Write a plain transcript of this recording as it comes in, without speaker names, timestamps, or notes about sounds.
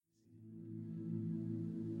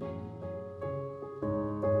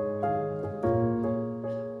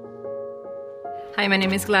Hi, my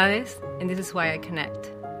name is Gladys, and this is Why I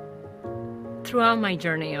Connect. Throughout my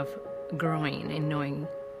journey of growing and knowing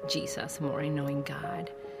Jesus more and knowing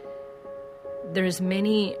God, there's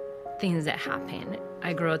many things that happen.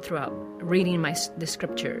 I grow throughout reading the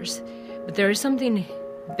scriptures, but there is something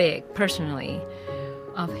big, personally,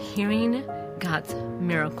 of hearing God's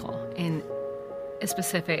miracle in a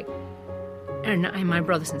specific, and my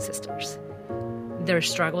brothers and sisters. Their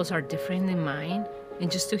struggles are different than mine, and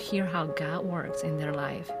just to hear how God works in their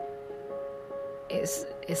life is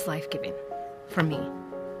life-giving for me,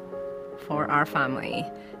 for our family.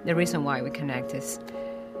 The reason why we connect is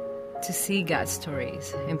to see God's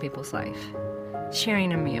stories in people's life,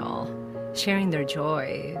 sharing a meal, sharing their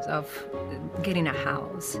joys of getting a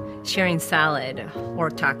house, sharing salad or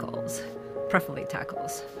tacos, preferably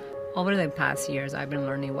tacos. Over the past years, I've been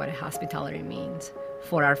learning what hospitality means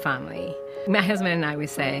for our family. My husband and I, we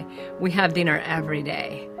say, we have dinner every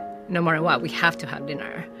day. No matter what, we have to have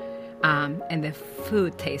dinner. And the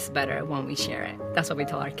food tastes better when we share it. That's what we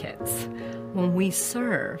tell our kids. When we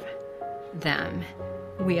serve them,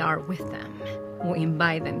 we are with them. We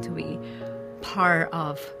invite them to be part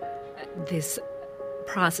of this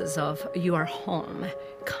process of, you are home,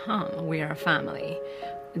 come, we are a family.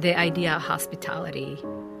 The idea of hospitality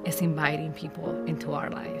is inviting people into our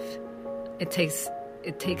life. It takes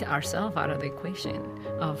ourselves out of the equation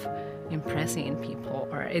of impressing people,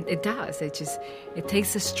 or it does. It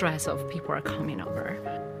takes the stress of people are coming over.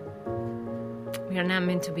 We are not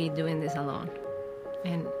meant to be doing this alone,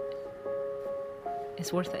 and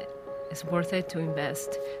it's worth it. It's worth it to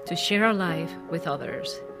invest, to share our life with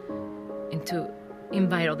others, and to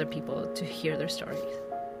invite other people to hear their stories.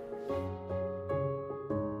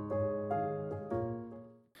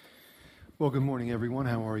 Well, good morning, everyone.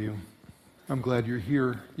 How are you? I'm glad you're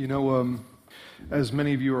here. You know, as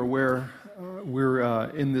many of you are aware, we're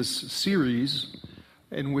in this series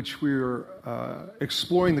in which we're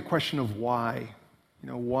exploring the question of why. You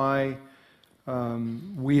know, why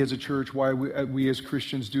we as a church, why we as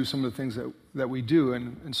Christians do some of the things that we do.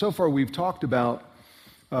 And so far we've talked about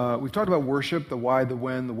worship, the why, the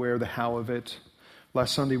when, the where, the how of it.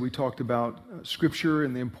 Last Sunday we talked about Scripture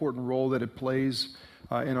and the important role that it plays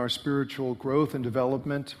in our spiritual growth and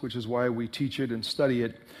development, which is why we teach it and study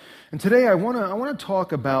it. And today I want to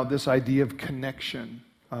talk about this idea of connection,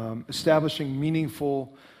 establishing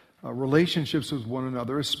meaningful relationships with one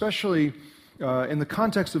another, especially in the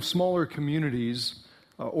context of smaller communities,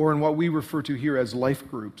 or in what we refer to here as life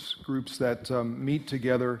groups that meet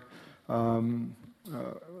together during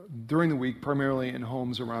the week, primarily in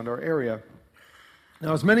homes around our area.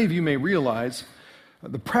 Now, as many of you may realize,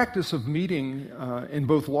 the practice of meeting in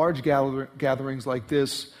both large gatherings like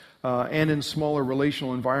this and in smaller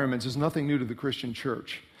relational environments is nothing new to the Christian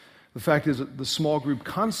church. The fact is that the small group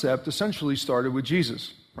concept essentially started with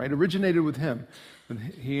Jesus, right? Originated with him. And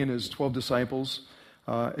he and his 12 disciples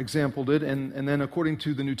exampled it. And then according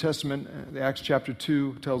to the New Testament, Acts chapter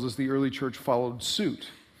 2 tells us the early church followed suit.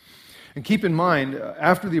 And keep in mind,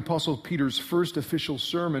 after the Apostle Peter's first official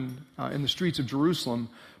sermon in the streets of Jerusalem,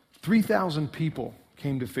 3,000 people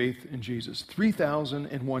came to faith in Jesus. 3,000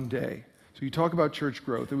 in one day. So you talk about church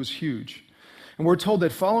growth. It was huge. And we're told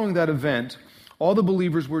that following that event, all the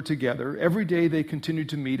believers were together. Every day they continued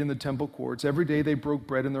to meet in the temple courts. Every day they broke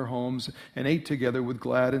bread in their homes and ate together with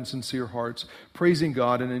glad and sincere hearts, praising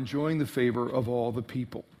God and enjoying the favor of all the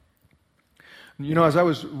people. You know, as I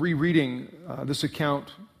was rereading this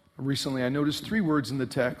account recently, I noticed 3 words in the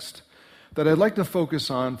text that I'd like to focus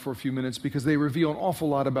on for a few minutes because they reveal an awful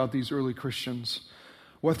lot about these early Christians.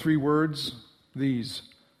 What 3 words? These.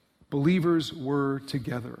 Believers were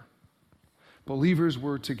together. Believers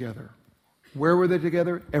were together. Where were they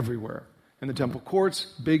together? Everywhere. In the temple courts,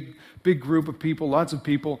 big group of people, lots of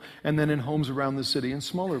people, and then in homes around the city in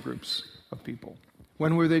smaller groups of people.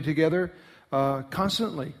 When were they together?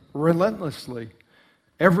 Constantly, relentlessly.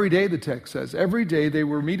 Every day, the text says. Every day they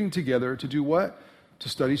were meeting together to do what? To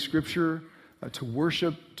study Scripture, to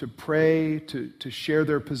worship, to pray, to share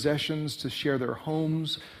their possessions, to share their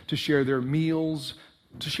homes, to share their meals,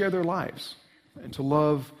 to share their lives, and to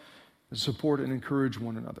love and support and encourage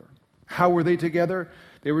one another. How were they together?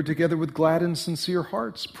 They were together with glad and sincere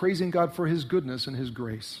hearts, praising God for His goodness and His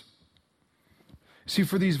grace. See,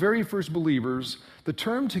 for these very first believers, the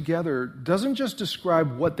term together doesn't just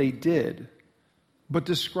describe what they did, but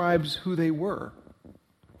describes who they were,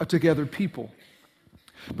 a together people.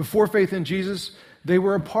 Before faith in Jesus, they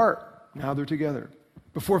were apart. Now they're together.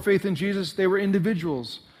 Before faith in Jesus, they were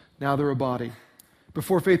individuals. Now they're a body.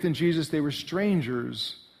 Before faith in Jesus, they were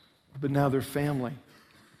strangers, but now they're family.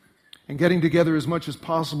 And getting together as much as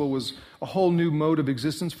possible was a whole new mode of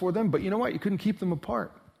existence for them. But you know what? You couldn't keep them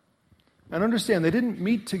apart. And understand, they didn't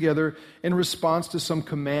meet together in response to some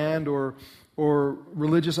command or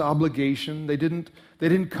religious obligation. They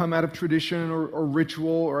didn't come out of tradition or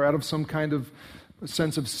ritual or out of some kind of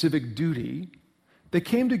sense of civic duty. They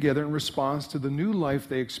came together in response to the new life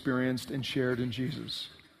they experienced and shared in Jesus,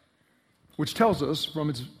 which tells us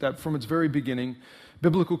that from its very beginning,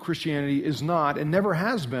 biblical Christianity is not and never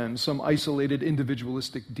has been some isolated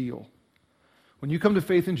individualistic deal. When you come to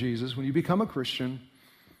faith in Jesus, when you become a Christian,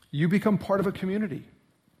 you become part of a community.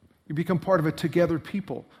 You become part of a together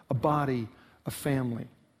people, a body, a family.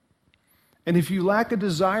 And if you lack a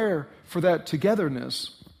desire for that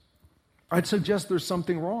togetherness, I'd suggest there's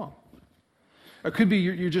something wrong. It could be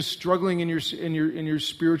you're just struggling in your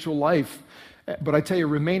spiritual life, but I tell you,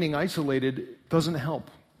 remaining isolated doesn't help.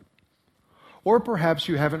 Or perhaps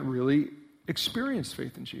you haven't really experienced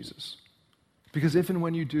faith in Jesus. Because if and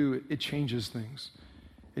when you do, it changes things.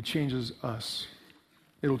 It changes us.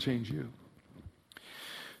 It'll change you.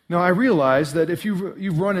 Now, I realize that if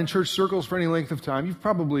you've run in church circles for any length of time, you've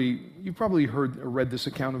probably heard or read this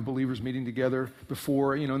account of believers meeting together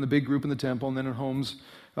before, in the big group in the temple and then in homes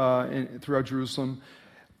throughout Jerusalem.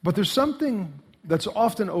 But there's something that's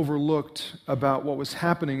often overlooked about what was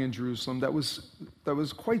happening in Jerusalem that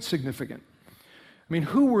was quite significant. I mean,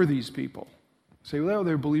 who were these people? You say, well,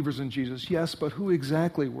 they're believers in Jesus. Yes, but who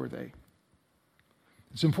exactly were they?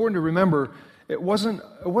 It's important to remember it wasn't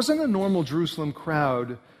a normal Jerusalem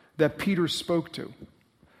crowd that Peter spoke to.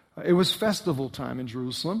 It was festival time in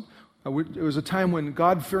Jerusalem. It was a time when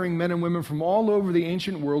God-fearing men and women from all over the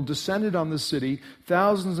ancient world descended on the city.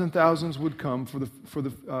 Thousands and thousands would come for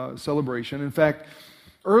the celebration. In fact,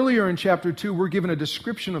 earlier in chapter 2, we're given a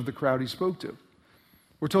description of the crowd he spoke to.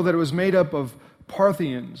 We're told that it was made up of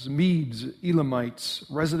Parthians, Medes, Elamites,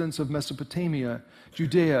 residents of Mesopotamia,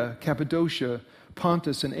 Judea, Cappadocia,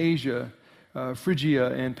 Pontus and Asia, Phrygia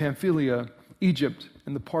and Pamphylia, Egypt,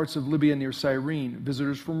 and the parts of Libya near Cyrene,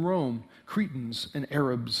 visitors from Rome, Cretans, and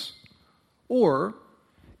Arabs. Or,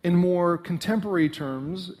 in more contemporary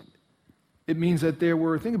terms, it means that there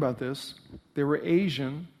were, think about this, there were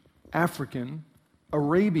Asian, African,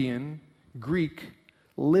 Arabian, Greek,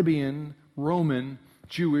 Libyan, Roman,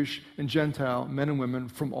 Jewish, and Gentile men and women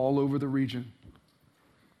from all over the region.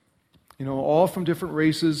 All from different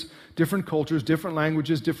races, different cultures, different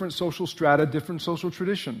languages, different social strata, different social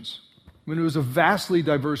traditions. I mean, it was a vastly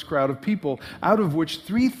diverse crowd of people, out of which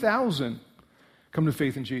 3,000 come to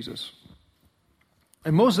faith in Jesus.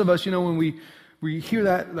 And most of us, when we hear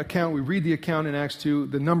that account, we read the account in Acts 2,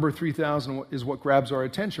 the number 3,000 is what grabs our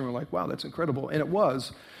attention. We're like, wow, that's incredible. And it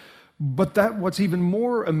was. But what's even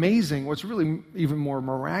more amazing, what's really even more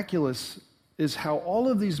miraculous, is how all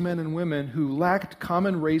of these men and women who lacked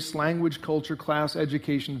common race, language, culture, class,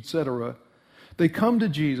 education, etc., they come to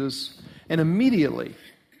Jesus and immediately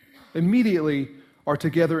are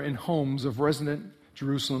together in homes of resident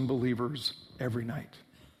Jerusalem believers every night.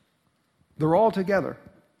 They're all together.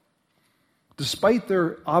 Despite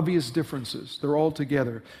their obvious differences, they're all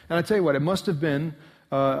together. And I tell you what, it must have been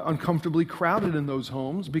uncomfortably crowded in those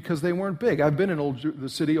homes because they weren't big. I've been in Old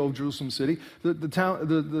Jerusalem City.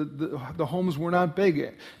 The homes were not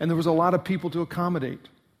big, and there was a lot of people to accommodate.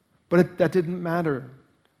 But that didn't matter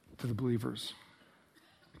to the believers.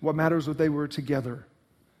 What matters was they were together.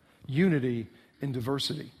 Unity in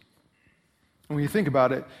diversity. And when you think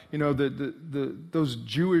about it, those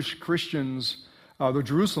Jewish Christians, the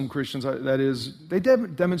Jerusalem Christians, that is, they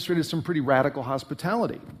demonstrated some pretty radical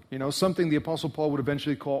hospitality. Something the Apostle Paul would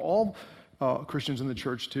eventually call all Christians in the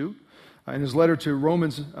church to. In his letter to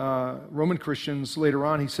Roman Christians later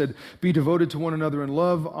on, he said, be devoted to one another in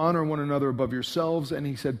love, honor one another above yourselves, and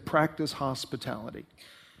he said, practice hospitality.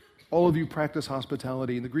 All of you practice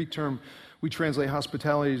hospitality. In the Greek term, we translate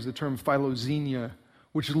hospitality as the term philoxenia,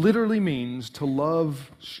 which literally means to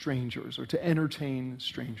love strangers or to entertain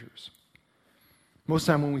strangers. Most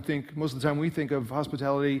of the time we think of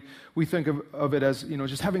hospitality, we think of it as,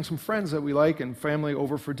 just having some friends that we like and family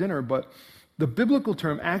over for dinner. But the biblical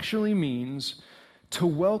term actually means to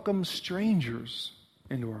welcome strangers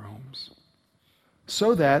into our homes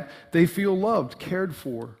so that they feel loved, cared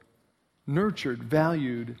for, nurtured,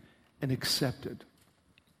 valued, and accepted.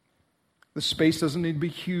 The space doesn't need to be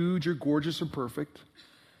huge or gorgeous or perfect.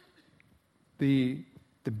 The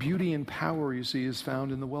beauty and power, you see, is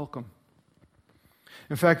found in the welcome.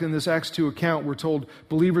 In fact, in this Acts 2 account, we're told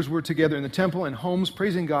believers were together in the temple and homes,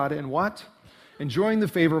 praising God and what? Enjoying the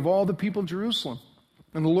favor of all the people of Jerusalem.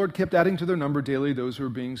 And the Lord kept adding to their number daily those who were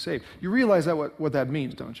being saved. You realize what that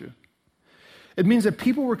means, don't you? It means that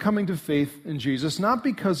people were coming to faith in Jesus not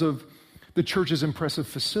because of the church's impressive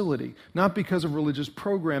facility, not because of religious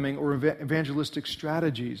programming or evangelistic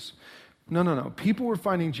strategies. No. People were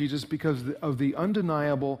finding Jesus because of the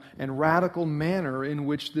undeniable and radical manner in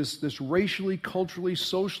which this racially, culturally,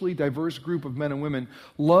 socially diverse group of men and women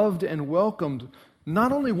loved and welcomed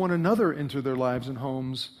not only one another into their lives and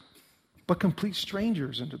homes, but complete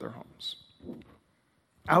strangers into their homes.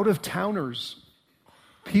 Out-of-towners,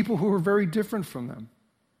 people who were very different from them.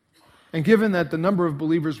 And given that the number of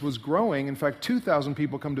believers was growing, in fact, 2,000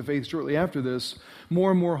 people come to faith shortly after this,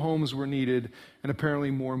 more and more homes were needed, and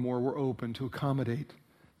apparently more and more were open to accommodate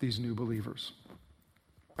these new believers.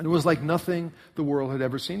 And it was like nothing the world had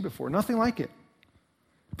ever seen before, nothing like it.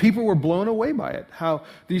 People were blown away by it, how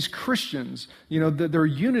these Christians, their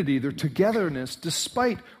unity, their togetherness,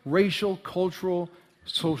 despite racial, cultural,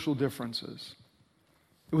 social differences.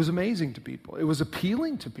 It was amazing to people. It was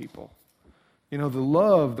appealing to people. The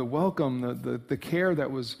love, the welcome, the care that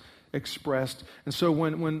was expressed. And so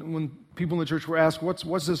when people in the church were asked,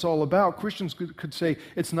 what's this all about? Christians could say,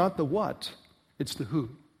 it's not the what, it's the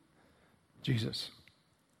who. Jesus.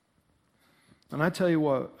 And I tell you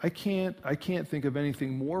what, I can't think of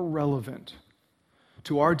anything more relevant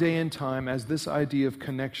to our day and time as this idea of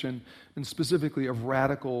connection, and specifically of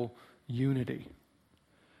radical unity.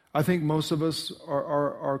 I think most of us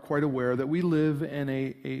are quite aware that we live in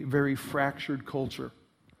a very fractured culture,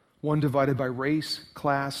 one divided by race,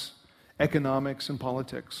 class, economics, and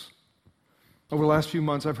politics. Over the last few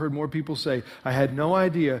months, I've heard more people say, I had no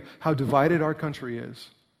idea how divided our country is.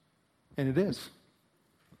 And it is.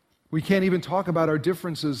 We can't even talk about our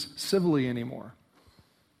differences civilly anymore.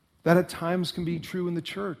 That at times can be true in the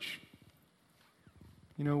church.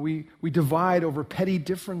 We divide over petty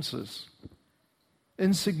differences.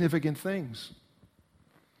 Insignificant things.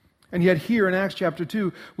 And yet here in Acts chapter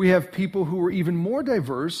 2, we have people who were even more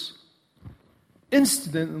diverse,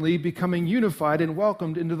 instantly becoming unified and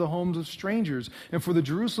welcomed into the homes of strangers. And for the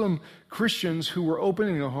Jerusalem Christians who were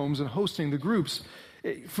opening their homes and hosting the groups,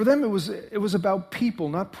 for them it was about people,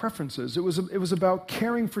 not preferences. It was about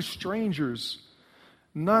caring for strangers,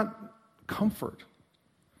 not comfort.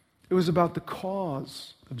 It was about the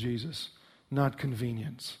cause of Jesus, not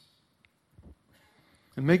convenience.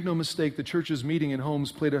 And make no mistake, the church's meeting in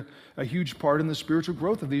homes played a huge part in the spiritual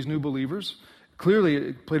growth of these new believers. Clearly,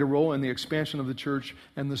 it played a role in the expansion of the church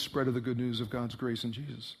and the spread of the good news of God's grace in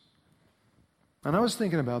Jesus. And I was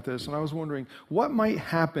thinking about this, and I was wondering, what might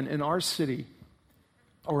happen in our city,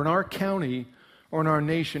 or in our county, or in our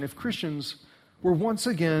nation if Christians were once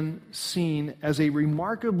again seen as a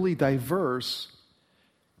remarkably diverse,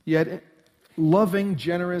 yet loving,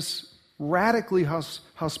 generous, radically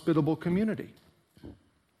hospitable community?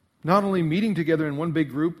 Not only meeting together in one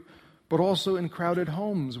big group, but also in crowded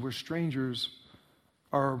homes where strangers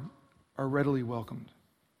are readily welcomed.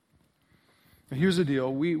 Now here's the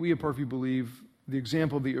deal. We at Parkview believe the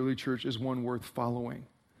example of the early church is one worth following.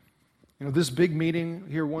 This big meeting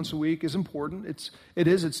here once a week is important.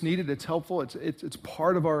 It's needed, it's helpful, it's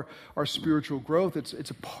part of our spiritual growth.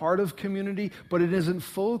 It's a part of community, but it isn't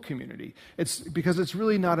full community. It's because it's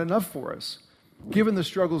really not enough for us. Given the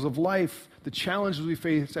struggles of life, the challenges we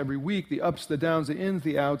face every week, the ups, the downs, the ins,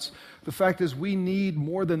 the outs, the fact is we need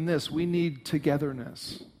more than this. We need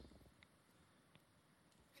togetherness.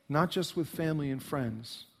 Not just with family and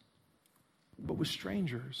friends, but with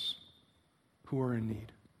strangers who are in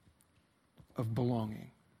need of belonging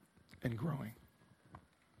and growing.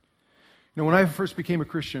 When I first became a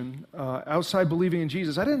Christian, outside believing in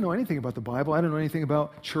Jesus, I didn't know anything about the Bible. I didn't know anything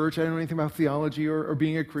about church. I didn't know anything about theology or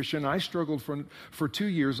being a Christian. I struggled for 2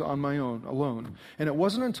 years on my own, alone. And it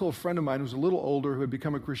wasn't until a friend of mine who was a little older, who had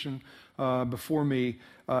become a Christian before me,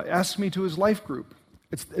 asked me to his life group.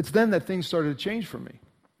 It's then that things started to change for me.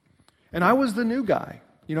 And I was the new guy.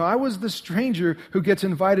 I was the stranger who gets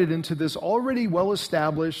invited into this already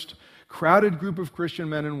well-established, crowded group of Christian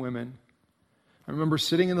men and women. I remember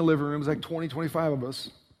sitting in the living room, it was like 20, 25 of us,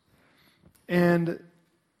 and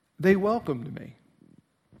they welcomed me.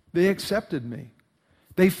 They accepted me.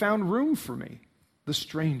 They found room for me, the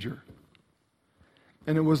stranger.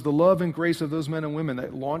 And it was the love and grace of those men and women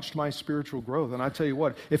that launched my spiritual growth. And I tell you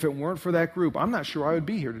what, if it weren't for that group, I'm not sure I would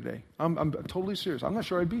be here today. I'm totally serious. I'm not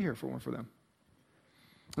sure I'd be here if it weren't for them.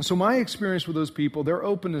 And so my experience with those people, their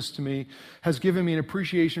openness to me, has given me an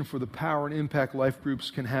appreciation for the power and impact life groups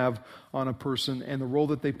can have on a person and the role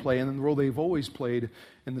that they play and the role they've always played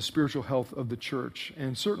in the spiritual health of the church.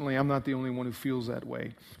 And certainly I'm not the only one who feels that way.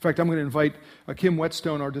 In fact, I'm going to invite Kim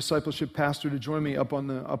Whetstone, our discipleship pastor, to join me up on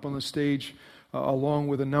the stage along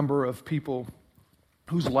with a number of people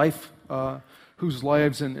whose lives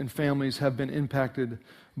and families have been impacted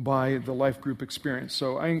by the life group experience.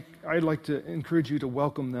 So I'd like to encourage you to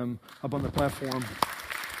welcome them up on the platform.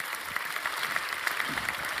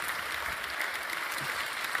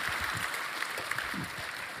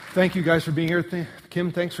 Thank you guys for being here.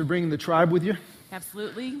 Kim, thanks for bringing the tribe with you.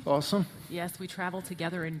 Absolutely. Awesome. Yes, we travel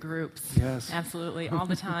together in groups. Yes. Absolutely, all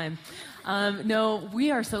the time. No,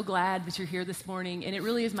 we are so glad that you're here this morning, and it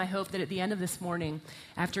really is my hope that at the end of this morning,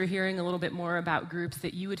 after hearing a little bit more about groups,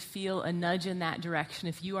 that you would feel a nudge in that direction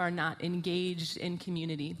if you are not engaged in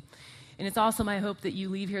community. And it's also my hope that you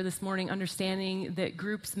leave here this morning understanding that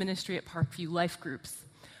groups ministry at Parkview, life groups,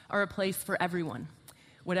 are a place for everyone.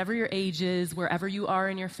 Whatever your age is, wherever you are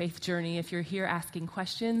in your faith journey, if you're here asking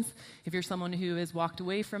questions, if you're someone who has walked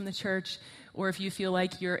away from the church, or if you feel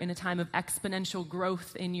like you're in a time of exponential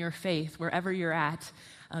growth in your faith, wherever you're at,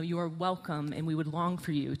 you are welcome, and we would long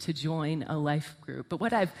for you to join a life group.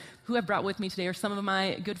 But who I've brought with me today are some of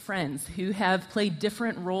my good friends who have played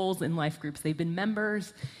different roles in life groups. They've been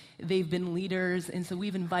members, they've been leaders, and so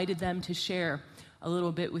we've invited them to share a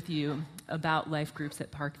little bit with you about life groups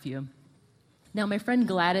at Parkview. Now, my friend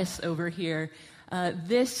Gladys over here,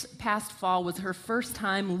 this past fall was her first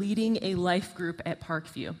time leading a life group at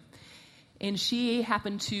Parkview. And she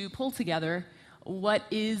happened to pull together what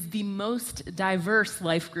is the most diverse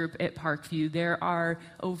life group at Parkview. There are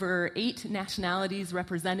over 8 nationalities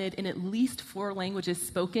represented in at least 4 languages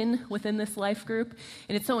spoken within this life group.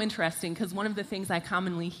 And it's so interesting because one of the things I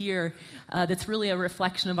commonly hear that's really a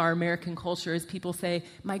reflection of our American culture is people say,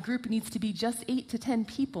 my group needs to be just 8 to 10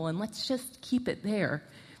 people, and let's just keep it there.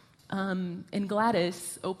 And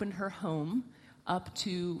Gladys opened her home up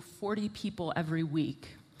to 40 people every week.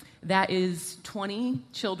 That is 20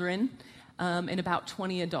 children and about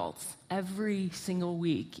 20 adults every single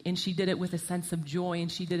week. And she did it with a sense of joy,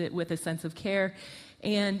 and she did it with a sense of care.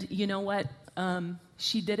 And you know what?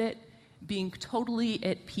 She did it being totally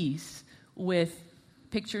at peace with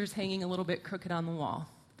pictures hanging a little bit crooked on the wall,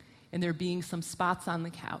 and there being some spots on the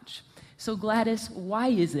couch. So Gladys, why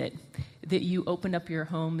is it that you opened up your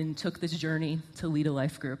home and took this journey to lead a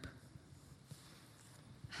life group?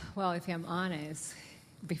 Well, if I'm honest,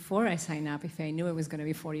 before I signed up, if I knew it was going to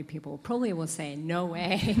be 40 people, probably would say, no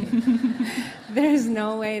way. There's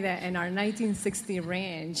no way that in our 1960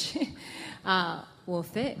 ranch will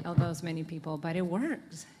fit all those many people, but it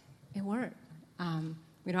worked. It worked.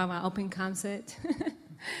 We don't have an open concept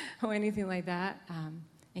or anything like that.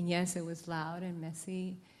 And yes, it was loud and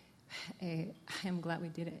messy. I am glad we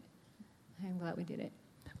did it. I am glad we did it.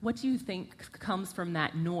 What do you think comes from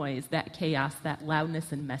that noise, that chaos, that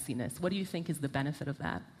loudness and messiness? What do you think is the benefit of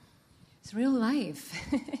that? It's real life.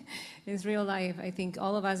 It's real life. I think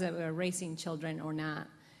all of us that are raising children or not,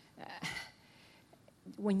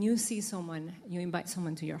 when you see someone, you invite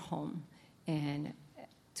someone to your home and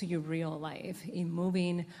to your real life, in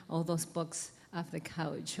moving all those books off the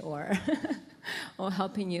couch or or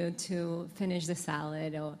helping you to finish the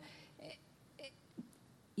salad, or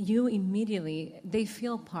you immediately, they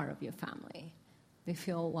feel part of your family. They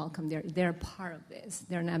feel welcome. They're part of this.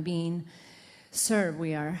 They're not being served.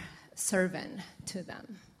 We are servant to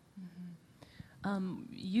them. Mm-hmm.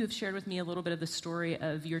 You have shared with me a little bit of the story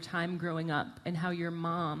of your time growing up and how your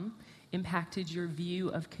mom impacted your view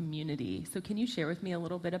of community. So can you share with me a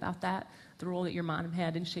little bit about that, the role that your mom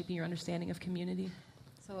had in shaping your understanding of community?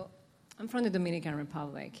 So I'm from the Dominican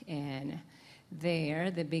Republic, and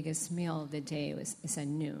there, the biggest meal of the day is at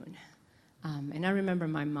noon. And I remember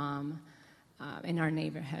my mom in our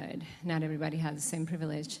neighborhood. Not everybody has the same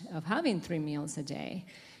privilege of having 3 meals a day.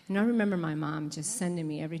 And I remember my mom just sending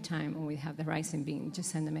me every time when we have the rice and beans,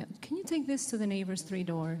 just send them out. Can you take this to the neighbor's 3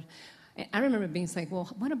 doors? And I remember being like,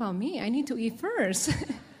 well, what about me? I need to eat first.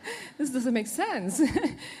 This doesn't make sense.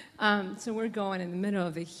 So we're going in the middle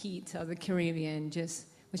of the heat of the Caribbean,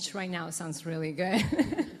 which right now sounds really good.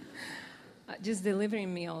 Just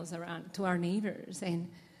delivering meals around to our neighbors. And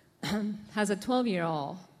as a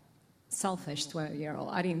 12-year-old, selfish 12-year-old,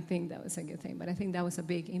 I didn't think that was a good thing, but I think that was a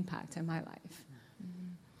big impact in my life.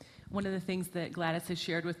 One of the things that Gladys has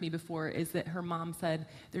shared with me before is that her mom said,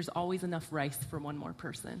 there's always enough rice for one more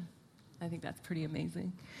person. I think that's pretty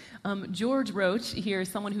amazing. George Roach here is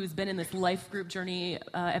someone who's been in this life group journey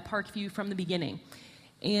at Parkview from the beginning.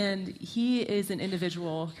 And he is an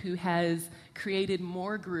individual who has created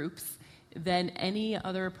more groups than any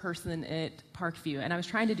other person at Parkview. And I was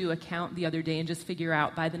trying to do a count the other day and just figure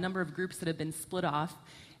out by the number of groups that have been split off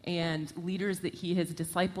and leaders that he has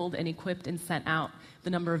discipled and equipped and sent out, the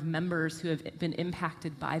number of members who have been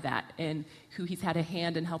impacted by that and who he's had a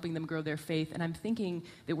hand in helping them grow their faith. And I'm thinking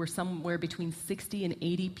that we're somewhere between 60 and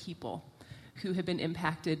 80 people who have been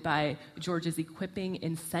impacted by George's equipping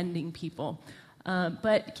and sending people.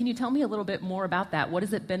 But can you tell me a little bit more about that? What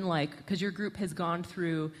has it been like? Because your group has gone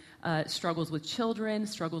through struggles with children,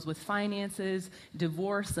 struggles with finances,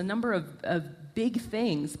 divorce, a number of big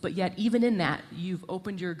things, but yet even in that, you've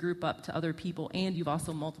opened your group up to other people, and you've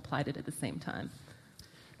also multiplied it at the same time.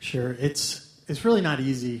 Sure. It's really not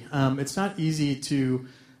easy. It's not easy to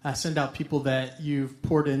send out people that you've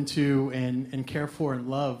poured into and care for and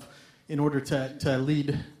love in order to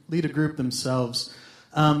lead a group themselves.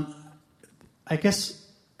 I guess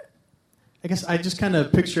I just kind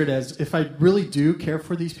of picture it as if I really do care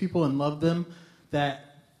for these people and love them, that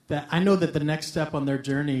I know that the next step on their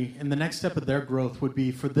journey and the next step of their growth would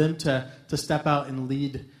be for them to step out and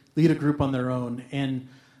lead a group on their own. And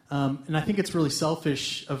I think it's really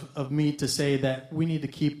selfish of me to say that we need to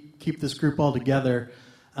keep this group all together.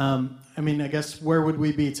 I guess where would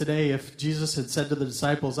we be today if Jesus had said to the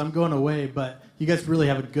disciples, "I'm going away, but you guys really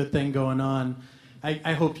have a good thing going on.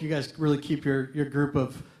 I hope you guys really keep your group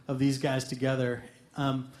of these guys together."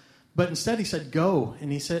 But instead he said, "Go,"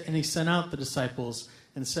 and he sent out the disciples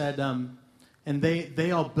and said, and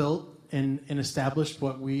they all built and established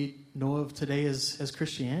what we know of today as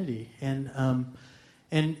Christianity.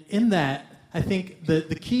 And in that, I think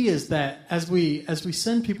the key is that as we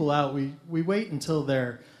send people out, we wait until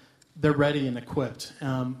they're ready and equipped.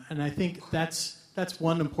 And I think that's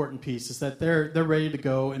one important piece, is that they're ready to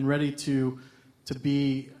go and ready to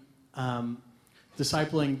be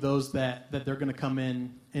discipling those that they're going to come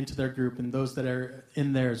into their group, and those that are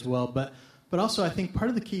in there as well. But also I think part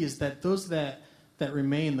of the key is that those that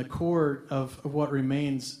remain, the core of what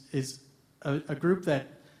remains, is a group that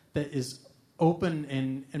is open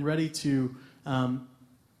and ready to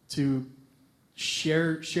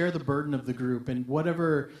share the burden of the group and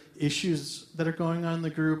whatever issues that are going on in the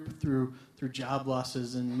group through job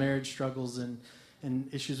losses and marriage struggles and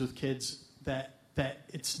issues with kids, that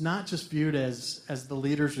it's not just viewed as the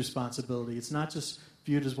leader's responsibility. It's not just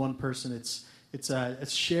viewed as one person. It's a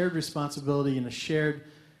shared responsibility and a shared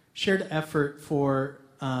effort for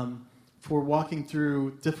walking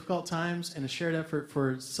through difficult times, and a shared effort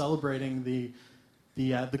for celebrating the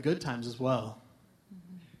good times as well.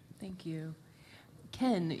 Thank you.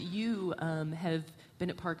 Ken, you have been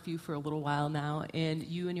at Parkview for a little while now, and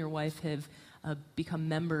you and your wife have become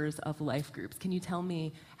members of life groups. Can you tell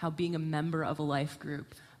me how being a member of a life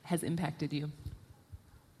group has impacted you?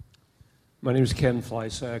 My name is Ken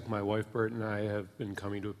Fleisack. My wife Bert and I have been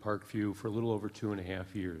coming to Parkview for a little over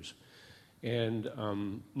 2.5 years.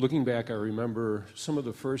 And looking back, I remember some of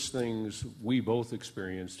the first things we both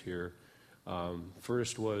experienced here.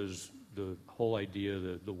 First was the whole idea,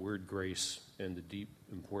 the word grace, and the deep,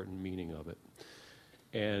 important meaning of it.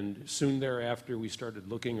 And soon thereafter, we started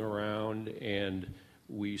looking around, and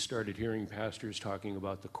we started hearing pastors talking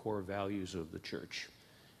about the core values of the church.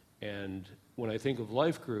 And when I think of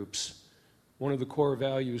life groups, one of the core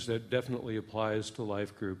values that definitely applies to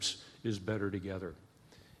life groups is better together.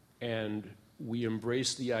 And we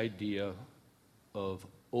embrace the idea of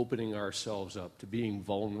opening ourselves up, to being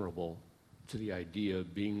vulnerable to the idea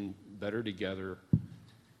of being better together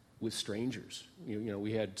with strangers. You know,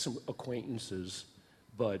 we had some acquaintances,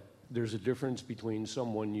 but there's a difference between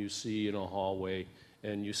someone you see in a hallway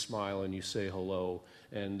and you smile and you say hello,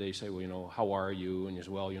 and they say, well, how are you? And you say,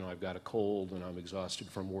 well, I've got a cold and I'm exhausted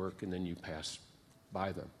from work, and then you pass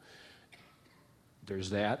by them. There's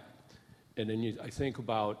that. And then I think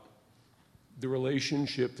about the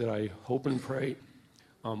relationship that I hope and pray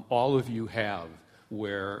all of you have,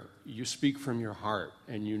 where you speak from your heart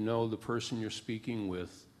and you know the person you're speaking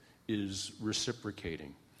with is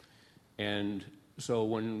reciprocating. And so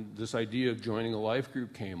when this idea of joining a life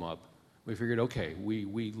group came up, we figured, okay,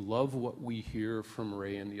 we love what we hear from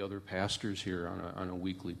Ray and the other pastors here on a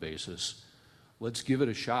weekly basis. Let's give it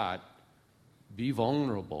a shot, be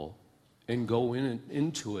vulnerable, and go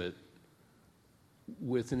into it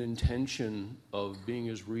with an intention of being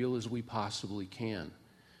as real as we possibly can.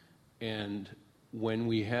 And when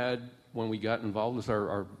we got involved with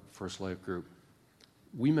our first life group,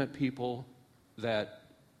 we met people that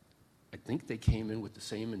I think they came in with the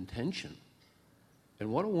same intention. And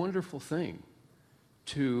what a wonderful thing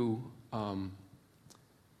to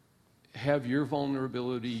have your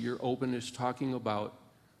vulnerability, your openness, talking about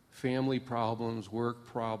family problems, work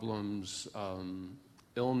problems,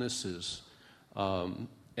 illnesses, and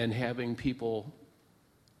having people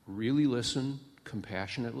really listen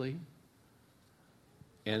compassionately,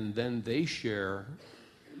 and then they share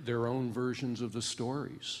their own versions of the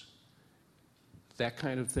stories. That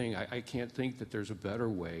kind of thing, I can't think that there's a better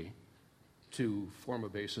way to form a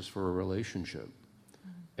basis for a relationship.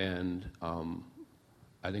 And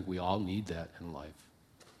I think we all need that in life.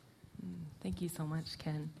 Thank you so much,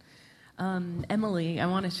 Ken. Emily, I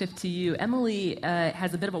want to shift to you. Emily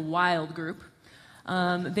has a bit of a wild group.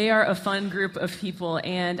 They are a fun group of people,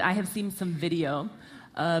 and I have seen some video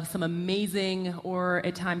of some amazing, or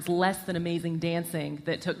at times less than amazing, dancing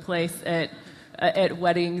that took place at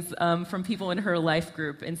weddings from people in her life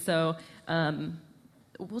group. And so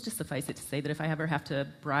we'll just suffice it to say that if I ever have to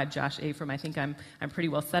bribe Josh Afram, I think I'm pretty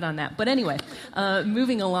well set on that. But anyway,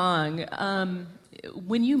 moving along,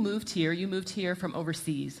 when you moved here from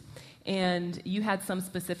overseas, and you had some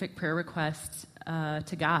specific prayer requests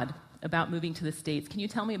to God about moving to the States. Can you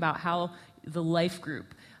tell me about how the life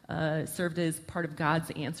group served as part of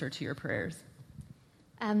God's answer to your prayers?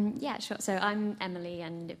 Yeah, sure. So I'm Emily,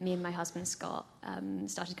 and me and my husband Scott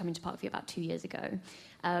started coming to Parkview about 2 years ago.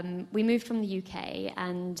 We moved from the UK,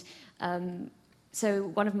 and so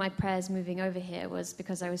one of my prayers moving over here was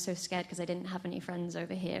because I was so scared because I didn't have any friends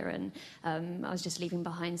over here, and I was just leaving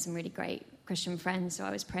behind some really great Christian friends, so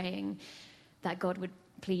I was praying that God would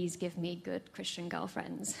please give me good Christian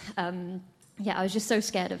girlfriends. Yeah, I was just so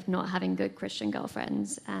scared of not having good Christian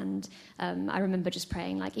girlfriends, and I remember just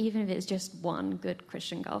praying, like, even if it's just one good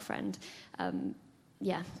Christian girlfriend,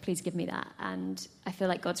 yeah, please give me that. And I feel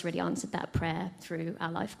like God's really answered that prayer through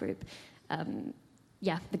our life group.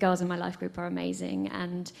 Yeah, the girls in my life group are amazing,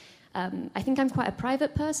 and I think I'm quite a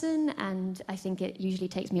private person, and I think it usually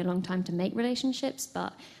takes me a long time to make relationships,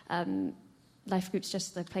 but life group's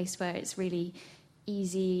just the place where it's really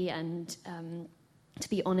easy and to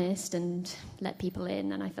be honest and let people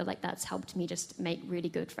in, and I feel like that's helped me just make really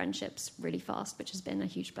good friendships really fast, which has been a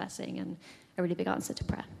huge blessing and a really big answer to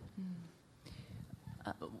prayer.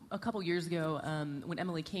 A couple years ago, when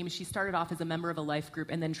Emily came, she started off as a member of a life group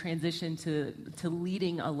and then transitioned to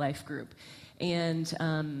leading a life group. And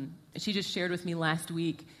she just shared with me last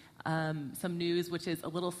week some news, which is a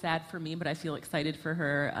little sad for me, but I feel excited for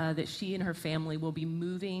her, that she and her family will be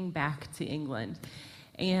moving back to England.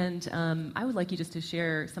 And I would like you just to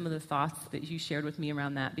share some of the thoughts that you shared with me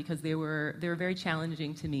around that, because they were very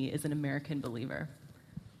challenging to me as an American believer.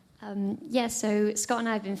 Yeah, so Scott and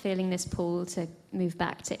I have been feeling this pull to move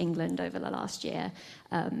back to England over the last year.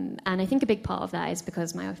 And I think a big part of that is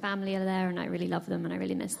because my family are there and I really love them and I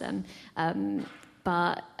really miss them.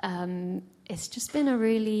 But it's just been a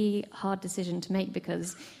really hard decision to make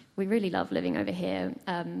because we really love living over here.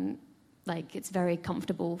 Like, it's very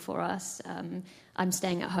comfortable for us. I'm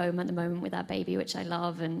staying at home at the moment with our baby, which I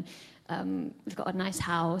love, and we've got a nice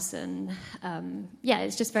house, and yeah,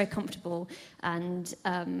 it's just very comfortable. And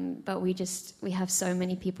but we have so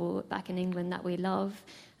many people back in England that we love,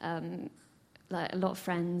 like a lot of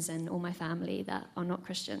friends and all my family that are not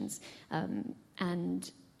Christians,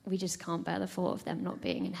 and we just can't bear the thought of them not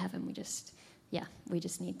being in heaven. We just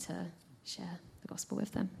need to share the gospel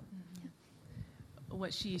with them.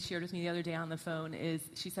 What she shared with me the other day on the phone is,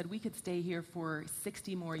 she said, we could stay here for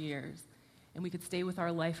 60 more years, and we could stay with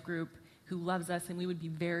our life group who loves us, and we would be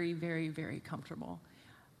very, very, very comfortable.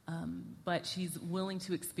 But she's willing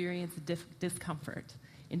to experience discomfort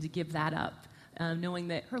and to give that up, knowing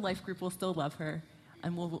that her life group will still love her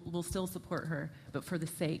and will still support her, but for the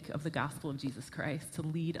sake of the gospel of Jesus Christ, to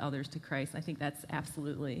lead others to Christ. I think that's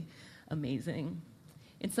absolutely amazing.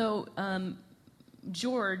 And so,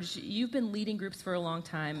 George, you've been leading groups for a long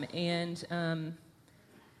time, and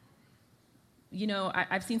you know,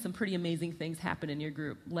 I've seen some pretty amazing things happen in your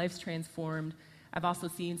group. Life's transformed. I've also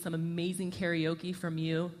seen some amazing karaoke from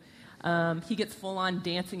you. He gets full-on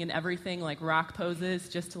dancing and everything, like rock poses,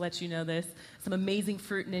 just to let you know this. Some amazing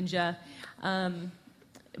fruit ninja.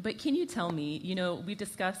 But can you tell me, you know, we've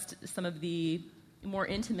discussed some of the more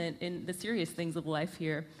intimate and the serious things of life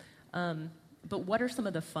here, but what are some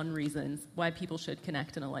of the fun reasons why people should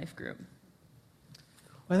connect in a life group?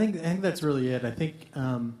 Well, I think that's really it. I think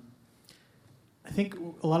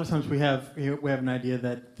a lot of times we have an idea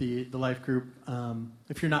that the life group,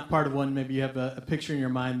 if you're not part of one, maybe you have a picture in your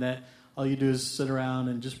mind that all you do is sit around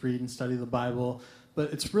and just read and study the Bible.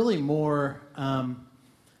 But it's really more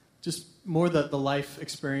just more the life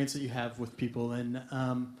experience that you have with people. And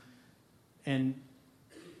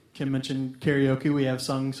Kim mentioned karaoke. We have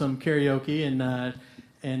sung some karaoke,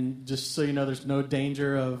 and just so you know, there's no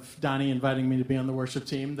danger of Donnie inviting me to be on the worship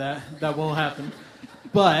team. That won't happen.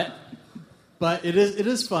 But it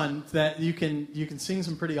is fun that you can sing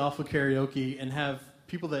some pretty awful karaoke and have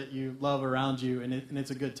people that you love around you, and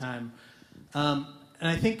it's a good time. And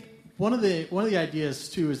I think one of the ideas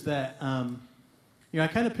too is that I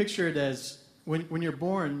kind of picture it as when you're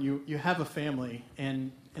born, you have a family,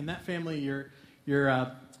 and that family you're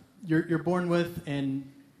born with,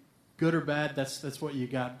 and good or bad, that's what you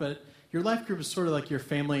got. But your life group is sort of like your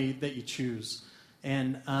family that you choose.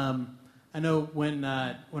 And I know when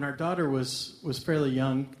our daughter was fairly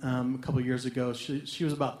young, a couple years ago, she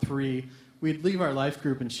was about 3. We'd leave our life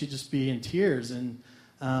group and she'd just be in tears, and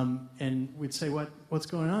we'd say, "What's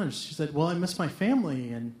going on?" She said, "Well, I miss my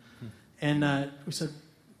family," and we said,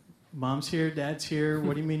 "Mom's here, Dad's here.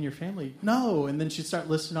 What do you mean your family?" "No," and then she'd start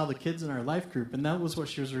listing all the kids in our life group, and that was what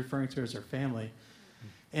she was referring to as her family,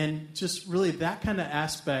 and just really that kind of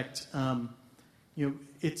aspect,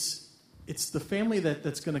 It's the family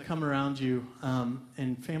that's going to come around you,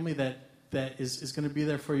 and family that is going to be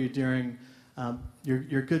there for you during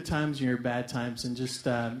your good times and your bad times, and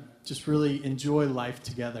just really enjoy life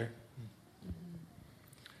together.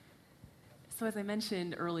 So as I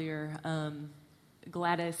mentioned earlier,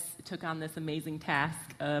 Gladys took on this amazing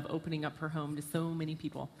task of opening up her home to so many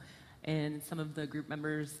people, and some of the group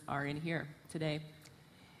members are in here today.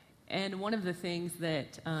 And one of the things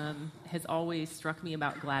that has always struck me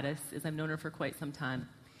about Gladys, as I've known her for quite some time,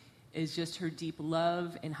 is just her deep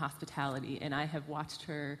love and hospitality. And I have watched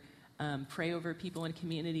her pray over people in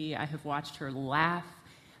community. I have watched her laugh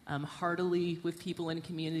heartily with people in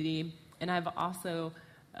community. And I've also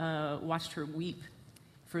watched her weep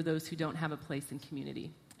for those who don't have a place in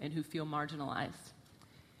community and who feel marginalized.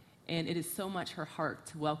 And it is so much her heart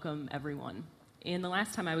to welcome everyone. And the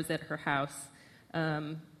last time I was at her house,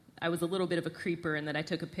 I was a little bit of a creeper in that I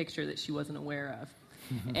took a picture that she wasn't aware of.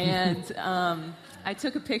 And I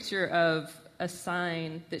took a picture of a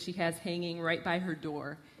sign that she has hanging right by her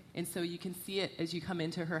door. And so you can see it as you come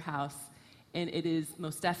into her house. And it is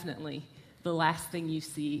most definitely the last thing you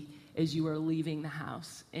see as you are leaving the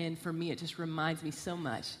house. And for me, it just reminds me so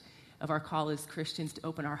much of our call as Christians to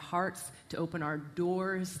open our hearts, to open our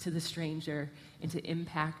doors to the stranger, and to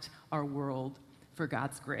impact our world for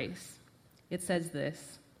God's grace. It says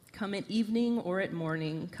this: "Come at evening or at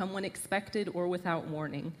morning, come when expected or without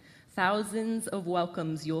warning. Thousands of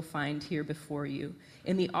welcomes you'll find here before you,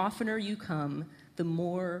 and the oftener you come, the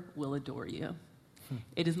more we'll adore you."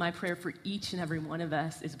 It is my prayer for each and every one of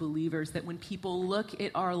us as believers that when people look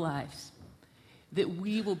at our lives, that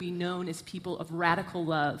we will be known as people of radical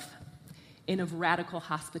love and of radical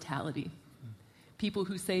hospitality. People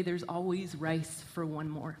who say there's always rice for one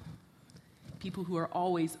more. People who are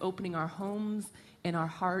always opening our homes and our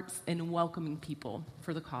hearts and welcoming people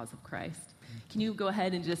for the cause of Christ. Can you go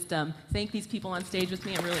ahead and just thank these people on stage with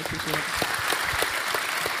me? I really appreciate it.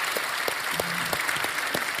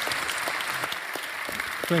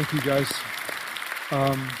 Thank you, guys.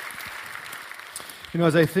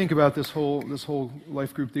 As I think about this whole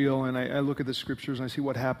life group deal, and I look at the scriptures and I see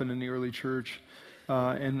what happened in the early church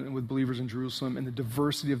and with believers in Jerusalem, and the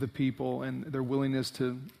diversity of the people and their willingness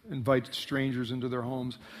to invite strangers into their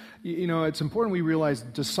homes. It's important we realize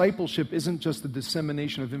discipleship isn't just the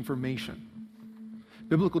dissemination of information.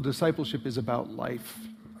 Biblical discipleship is about life.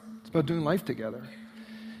 It's about doing life together.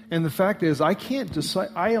 And the fact is, I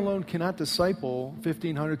alone cannot disciple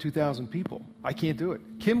 1,500, 2,000 people. I can't do it.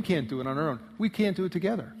 Kim can't do it on her own. We can't do it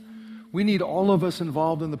together. We need all of us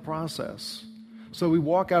involved in the process. So we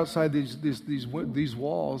walk outside these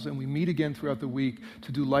walls, and we meet again throughout the week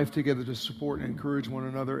to do life together, to support and encourage one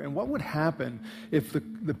another. And what would happen if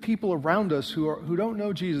the people around us who don't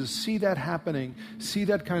know Jesus see that happening, see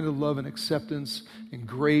that kind of love and acceptance and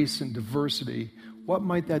grace and diversity? What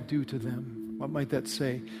might that do to them? What might that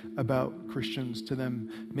say about Christians to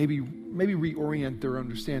them? Maybe reorient their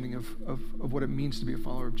understanding of what it means to be a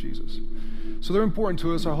follower of Jesus. So they're important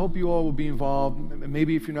to us. I hope you all will be involved.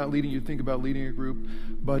 Maybe if you're not leading, you think about leading a group.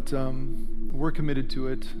 But we're committed to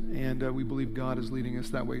it, and we believe God is leading us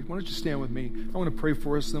that way. Why don't you stand with me? I want to pray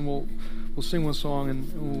for us, then we'll sing one song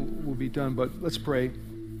and we'll be done. But let's pray.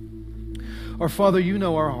 Our Father, you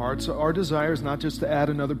know our hearts. Our desire is not just to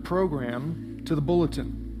add another program to the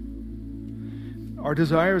bulletin. Our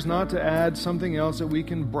desire is not to add something else that we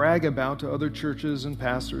can brag about to other churches and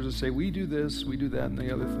pastors and say, we do this, we do that, and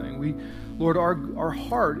the other thing. Lord, our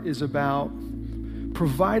heart is about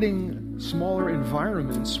providing smaller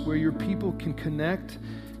environments where your people can connect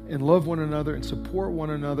and love one another and support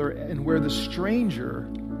one another, and where the stranger,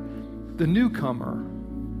 the newcomer,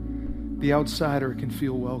 the outsider can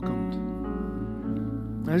feel welcomed.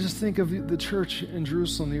 I just think of the church in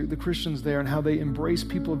Jerusalem, the Christians there, and how they embrace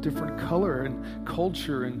people of different color and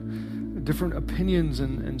culture and different opinions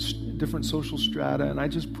and different social strata. And I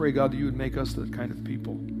just pray, God, that you would make us that kind of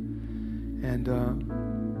people. And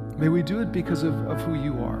may we do it because of who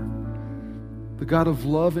you are, the God of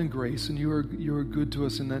love and grace. And you are good to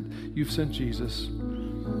us in that you've sent Jesus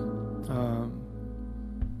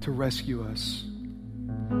to rescue us.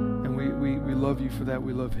 And we love you for that.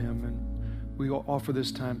 We love him. And we offer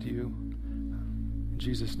this time to you. In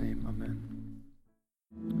Jesus' name, amen.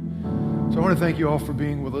 So I want to thank you all for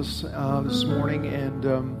being with us this morning.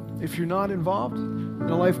 And if you're not involved in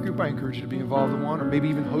a life group, I encourage you to be involved in one, or maybe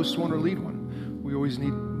even host one or lead one. We always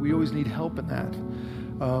need help in that.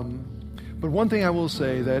 But one thing I will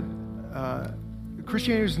say, that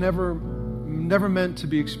Christianity is never meant to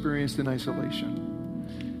be experienced in isolation.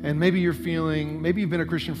 And maybe you've been a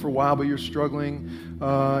Christian for a while, but you're struggling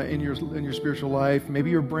in your spiritual life. Maybe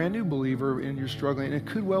you're a brand new believer and you're struggling. And it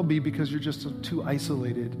could well be because you're just too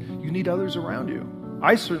isolated. You need others around you.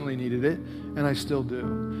 I certainly needed it, and I still do.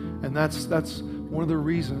 And that's one of the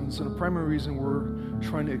reasons, and a primary reason we're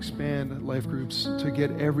trying to expand life groups, to get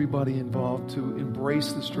everybody involved, to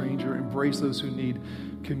embrace the stranger, embrace those who need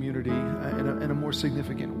community in a more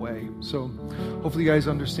significant way. So hopefully you guys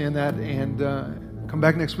understand that, and come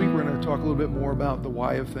back next week. We're going to talk a little bit more about the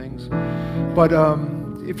why of things. But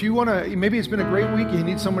if you want to, maybe it's been a great week, you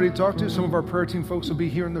need somebody to talk to, some of our prayer team folks will be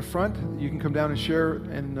here in the front. You can come down and share,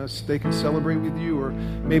 and they can celebrate with you. Or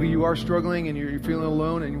maybe you are struggling and you're feeling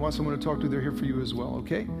alone and you want someone to talk to, they're here for you as well,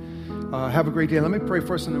 okay? Have a great day. Let me pray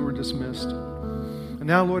for us, and then we're dismissed. And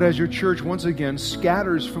now, Lord, as your church once again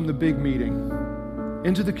scatters from the big meeting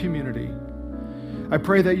into the community, I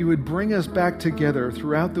pray that you would bring us back together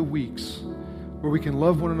throughout the weeks, where we can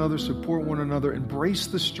love one another, support one another, embrace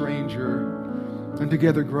the stranger, and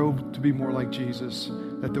together grow to be more like Jesus,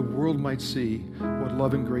 that the world might see what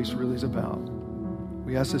love and grace really is about.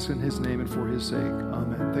 We ask this in his name and for his sake.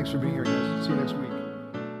 Amen. Thanks for being here, guys. See you next week.